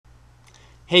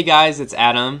Hey guys, it's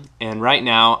Adam, and right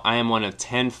now I am one of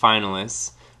 10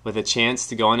 finalists with a chance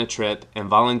to go on a trip and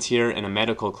volunteer in a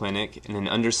medical clinic in an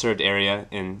underserved area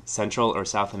in Central or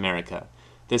South America.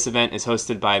 This event is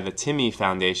hosted by the Timmy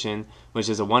Foundation, which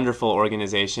is a wonderful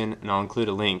organization, and I'll include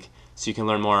a link so you can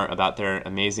learn more about their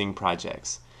amazing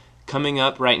projects. Coming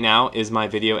up right now is my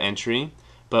video entry,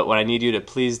 but what I need you to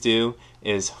please do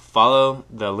is follow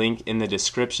the link in the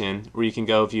description where you can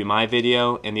go view my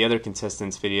video and the other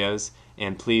contestants' videos,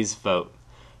 and please vote.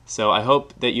 So I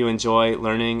hope that you enjoy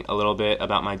learning a little bit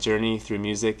about my journey through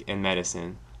music and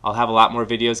medicine. I'll have a lot more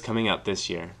videos coming up this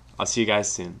year. I'll see you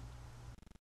guys soon.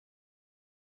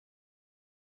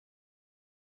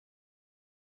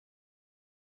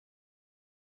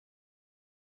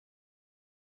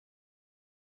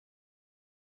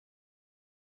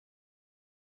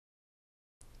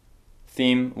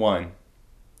 Theme 1.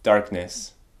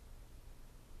 Darkness.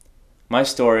 My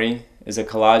story is a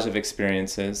collage of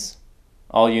experiences,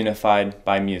 all unified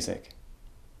by music.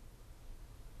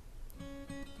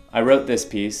 I wrote this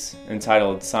piece,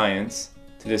 entitled Science,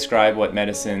 to describe what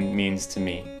medicine means to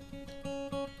me.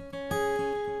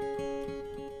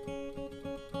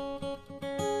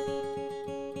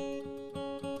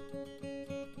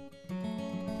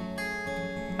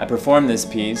 I performed this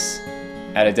piece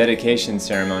at a dedication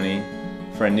ceremony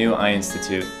for a new eye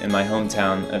institute in my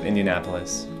hometown of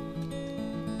Indianapolis.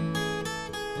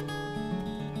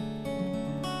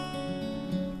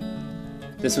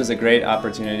 This was a great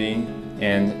opportunity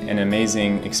and an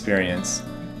amazing experience,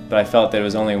 but I felt that it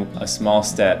was only a small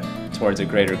step towards a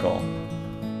greater goal.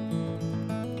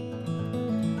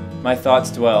 My thoughts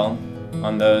dwell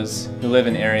on those who live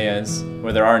in areas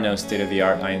where there are no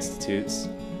state-of-the-art eye institutes.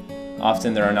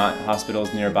 Often there are not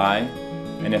hospitals nearby,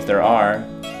 and if there are,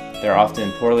 they're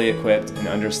often poorly equipped and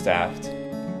understaffed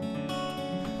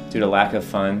due to lack of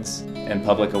funds and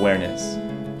public awareness.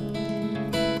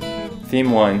 Theme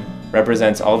 1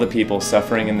 represents all the people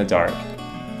suffering in the dark,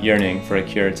 yearning for a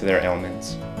cure to their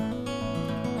ailments.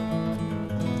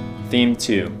 Theme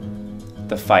 2,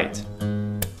 the fight.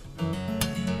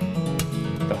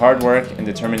 The hard work and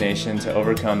determination to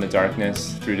overcome the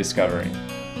darkness through discovery.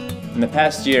 In the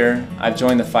past year, I've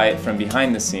joined the fight from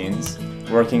behind the scenes,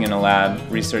 working in a lab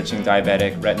researching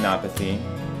diabetic retinopathy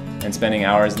and spending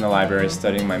hours in the library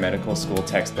studying my medical school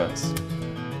textbooks.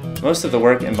 Most of the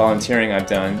work and volunteering I've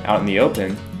done out in the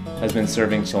open has been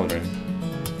serving children.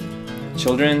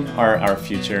 Children are our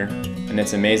future, and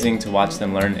it's amazing to watch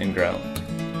them learn and grow.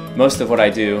 Most of what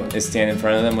I do is stand in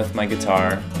front of them with my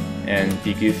guitar and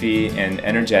be goofy and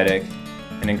energetic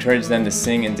and encourage them to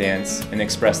sing and dance and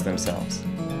express themselves.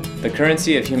 The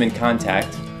currency of human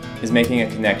contact is making a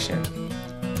connection,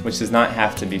 which does not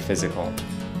have to be physical.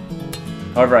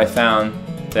 However, I found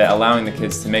that allowing the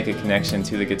kids to make a connection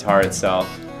to the guitar itself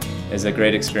is a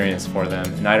great experience for them,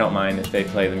 and I don't mind if they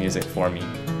play the music for me.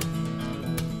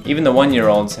 Even the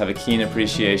 1-year-olds have a keen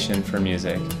appreciation for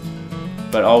music,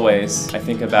 but always I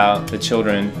think about the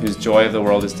children whose joy of the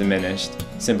world is diminished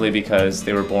simply because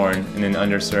they were born in an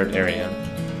underserved area.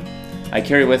 I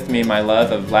carry with me my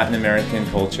love of Latin American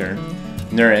culture,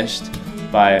 nourished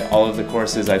by all of the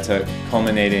courses I took,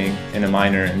 culminating in a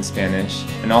minor in Spanish,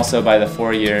 and also by the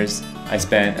 4 years I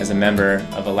spent as a member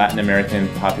of a Latin American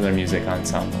popular music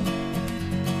ensemble.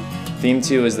 Theme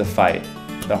 2 is the fight,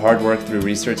 the hard work through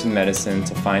research and medicine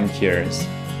to find cures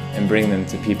and bring them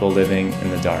to people living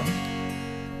in the dark.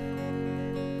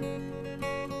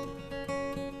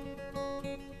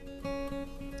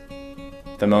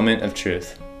 The moment of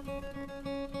truth.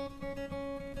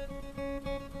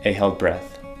 A held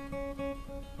breath.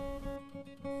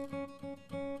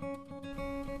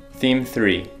 Theme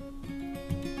 3.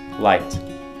 Light.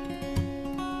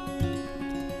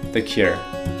 The cure.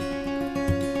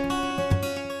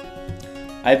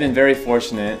 I've been very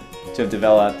fortunate to have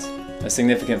developed a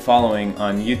significant following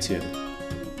on YouTube.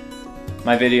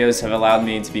 My videos have allowed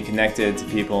me to be connected to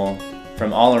people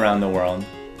from all around the world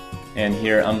and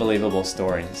hear unbelievable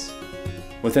stories.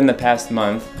 Within the past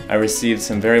month, I received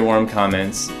some very warm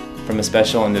comments from a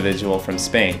special individual from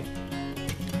Spain.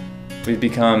 We've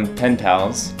become pen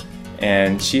pals,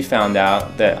 and she found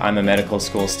out that I'm a medical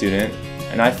school student,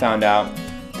 and I found out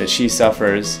that she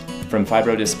suffers from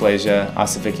fibrodysplasia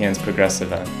ossificans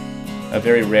progressiva, a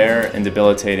very rare and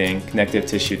debilitating connective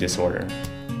tissue disorder.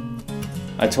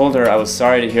 I told her I was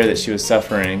sorry to hear that she was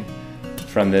suffering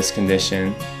from this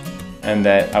condition and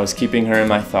that I was keeping her in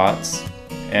my thoughts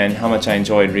and how much I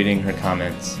enjoyed reading her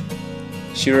comments.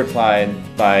 She replied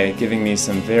by giving me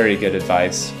some very good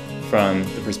advice from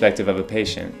the perspective of a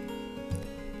patient,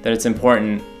 that it's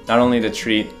important not only to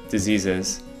treat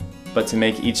diseases, but to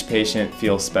make each patient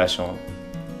feel special.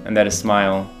 and that a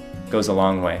smile goes a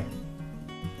long way.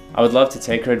 I would love to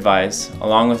take her advice,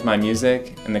 along with my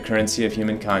music and the currency of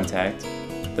human contact,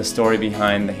 the story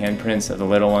behind the handprints of the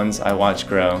little ones I watch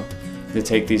grow, to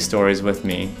take these stories with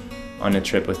me on a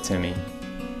trip with Timmy.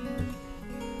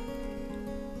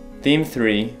 Theme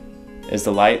 3 is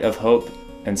the light of hope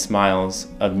and smiles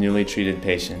of newly treated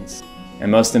patients.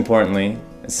 And most importantly,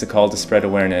 it's the call to spread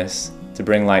awareness, to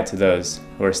bring light to those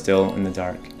who are still in the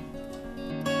dark.